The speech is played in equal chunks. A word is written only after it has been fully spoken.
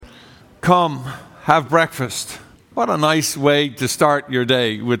Come, have breakfast. What a nice way to start your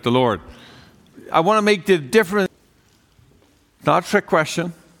day with the Lord. I want to make the difference. Not a trick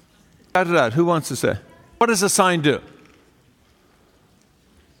question. Shout it out. Who wants to say? What does a sign do?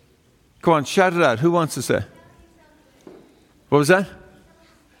 Come on, shout it out. Who wants to say? What was that?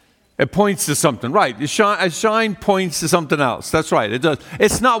 It points to something. Right. A sign points to something else. That's right. It does.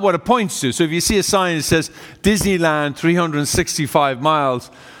 It's not what it points to. So if you see a sign that says Disneyland 365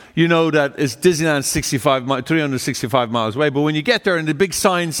 miles, you know that it's Disneyland 365 miles away. But when you get there and the big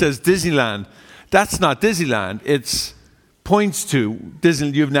sign says Disneyland, that's not Disneyland. It points to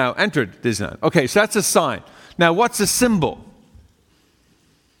Disneyland. You've now entered Disneyland. Okay, so that's a sign. Now, what's a symbol?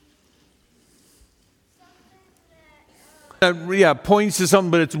 Points to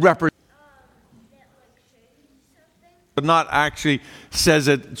something, but it's representative. But not actually says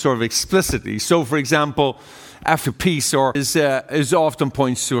it sort of explicitly. So, for example, after peace is often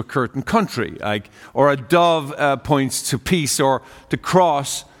points to a certain country, or a dove points to peace, or the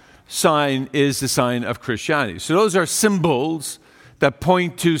cross sign is the sign of Christianity. So those are symbols that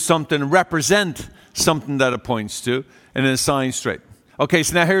point to something, represent something that it points to, and then a sign straight. Okay,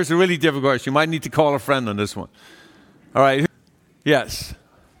 so now here's a really difficult question. You might need to call a friend on this one. All right. Yes.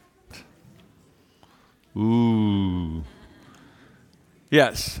 Ooh.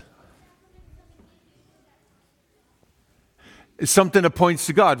 Yes. It's something that points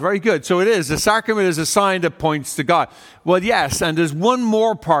to God. Very good. So it is. The sacrament is a sign that points to God. Well, yes, and there's one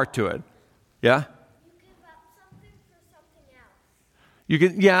more part to it. Yeah? You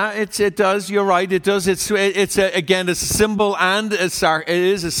can, yeah, it does. You're right. It does. It's again, it's a symbol and it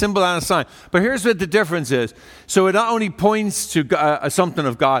is a symbol and a sign. But here's what the difference is. So it not only points to something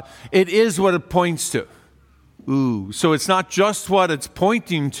of God, it is what it points to. Ooh. So it's not just what it's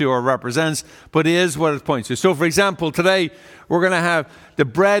pointing to or represents, but it is what it points to. So, for example, today we're going to have the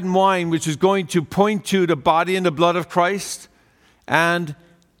bread and wine, which is going to point to the body and the blood of Christ, and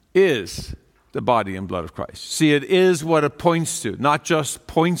is the body and blood of Christ. See, it is what it points to, not just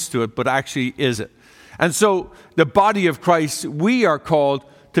points to it, but actually is it. And so the body of Christ, we are called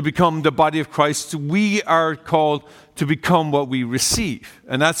to become the body of Christ. We are called to become what we receive.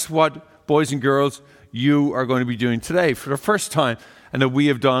 And that's what, boys and girls, you are going to be doing today for the first time, and that we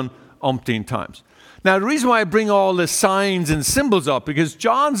have done umpteen times. Now, the reason why I bring all the signs and symbols up, because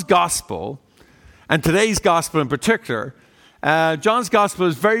John's gospel, and today's gospel in particular, John's gospel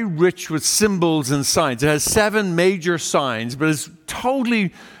is very rich with symbols and signs. It has 7 major signs, but it's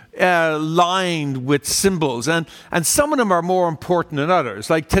totally lined with symbols. And some of them are more important than others.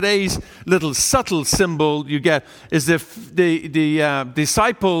 Like today's little subtle symbol you get is the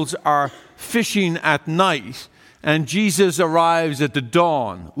disciples are fishing at night, and Jesus arrives at the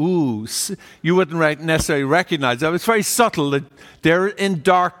dawn. Ooh, you wouldn't necessarily recognize that. It's very subtle that they're in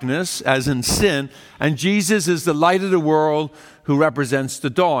darkness, as in sin, and Jesus is the light of the world who represents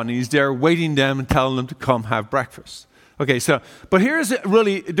the dawn. He's there waiting them and telling them to come have breakfast. Okay, but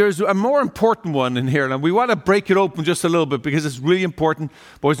there's a more important one in here, and we want to break it open just a little bit because it's really important,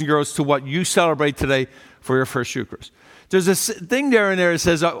 boys and girls, to what you celebrate today for your first Eucharist. There's a thing there in there that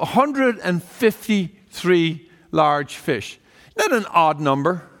says 153 large fish. Isn't that an odd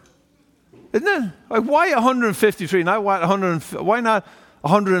number? Isn't it? Like, why 153? Not why not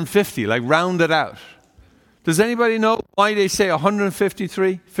 150? Like, round it out. Does anybody know why they say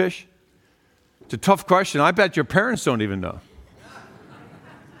 153 fish? It's a tough question. I bet your parents don't even know.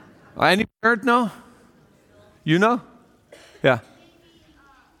 Any parent know? You know? Yeah.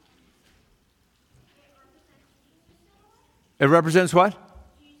 It represents what?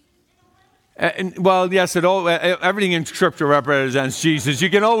 Well, yes, everything in Scripture represents Jesus. You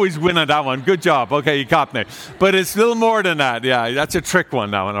can always win on that one. Good job. Okay, you caught me. But it's a little more than that. Yeah, that's a trick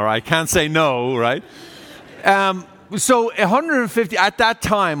one, that one, all right? Can't say no, right? So 150, at that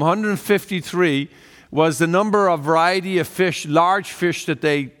time, 153 was the number of variety of fish, large fish that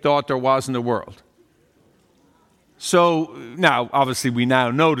they thought there was in the world. So now, obviously, we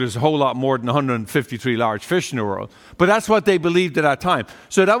now know there's a whole lot more than 153 large fish in the world. But that's what they believed at that time.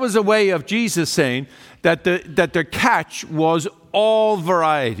 So that was a way of Jesus saying that their catch was all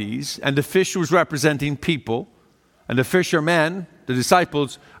varieties, and the fish was representing people, and the fishermen, the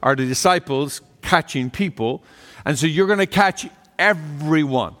disciples, are the disciples catching people. And so you're going to catch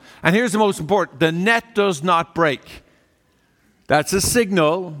everyone. And here's the most important. The net does not break. That's a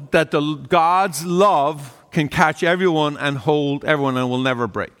signal that God's love can catch everyone and hold everyone and will never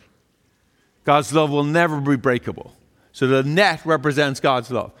break. God's love will never be breakable. So the net represents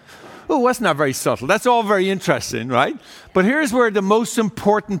God's love. oh, wasn't that very subtle? That's all very interesting, right? But here's where the most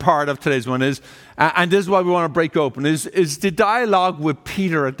important part of today's one is, and this is why we want to break open, is the dialogue with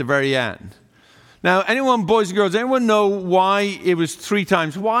Peter at the very end. Now, anyone, boys and girls, anyone know why it was 3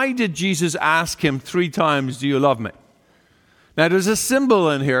 times? Why did Jesus ask him 3 times, do you love me? Now, there's a symbol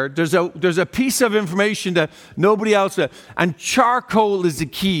in here. There's a piece of information that nobody else does. And charcoal is the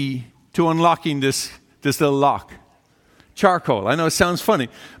key to unlocking this little lock. Charcoal. I know it sounds funny.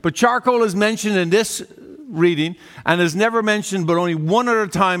 But charcoal is mentioned in this reading and is never mentioned but only one other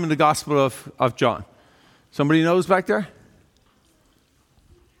time in the Gospel of John. Somebody knows back there?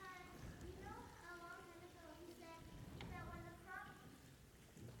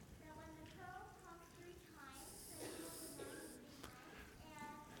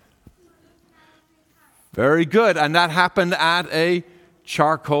 Very good. And that happened at a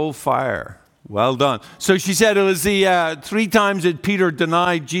charcoal fire. Well done. So she said it was the 3 times that Peter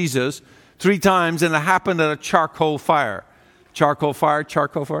denied Jesus, 3 times, and it happened at a charcoal fire. Charcoal fire,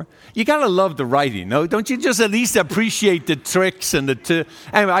 charcoal fire. You got to love the writing, no? Don't you just at least appreciate the tricks and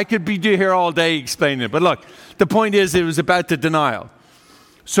anyway, I could be here all day explaining it. But look, the point is it was about the denial.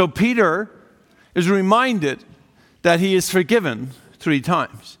 So Peter is reminded that he is forgiven 3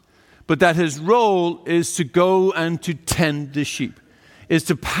 times. But that his role is to go and to tend the sheep, is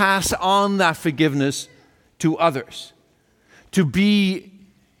to pass on that forgiveness to others, to be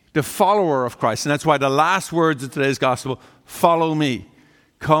the follower of Christ. And that's why the last words of today's gospel, follow me,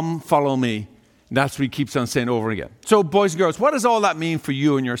 come follow me. And that's what he keeps on saying over again. So boys and girls, what does all that mean for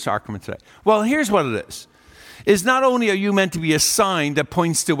you in your sacrament today? Well, here's what it is not only are you meant to be a sign that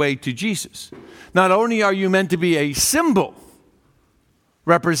points the way to Jesus, not only are you meant to be a symbol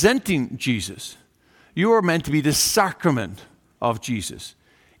representing Jesus, you are meant to be the sacrament of Jesus,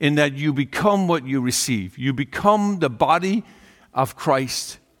 in that you become what you receive. You become the body of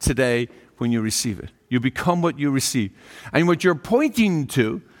Christ today when you receive it. You become what you receive. And what you're pointing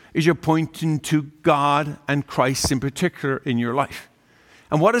to is you're pointing to God and Christ in particular in your life.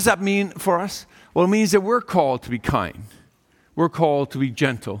 And what does that mean for us? Well, it means that we're called to be kind. We're called to be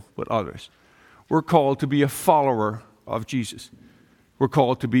gentle with others. We're called to be a follower of Jesus. We're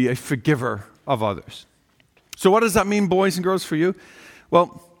called to be a forgiver of others. So what does that mean, boys and girls, for you?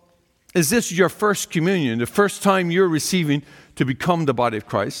 Well, is this your first communion, the first time you're receiving to become the body of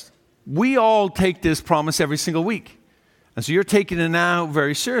Christ? We all take this promise every single week. And so you're taking it now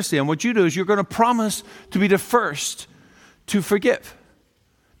very seriously. And what you do is you're going to promise to be the first to forgive.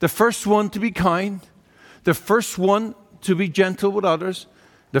 The first one to be kind. The first one to be gentle with others.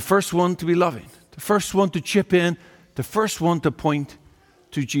 The first one to be loving. The first one to chip in. The first one to point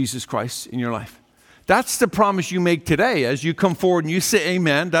to Jesus Christ in your life. That's the promise you make today as you come forward and you say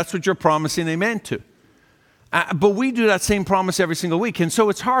amen. That's what you're promising amen to. But we do that same promise every single week. And so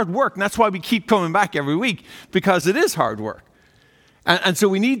it's hard work. And that's why we keep coming back every week, because it is hard work. And so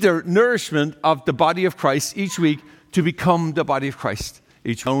we need the nourishment of the body of Christ each week to become the body of Christ.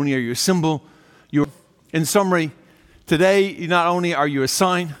 Each not only are you a symbol, in summary, today not only are you a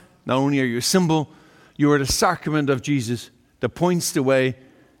sign, not only are you a symbol, you are the sacrament of Jesus that points the way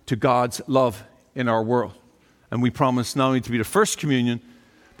to God's love in our world. And we promise not only to be the first communion,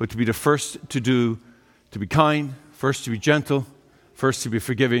 but to be the first to be kind, first to be gentle, first to be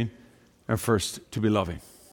forgiving, and first to be loving.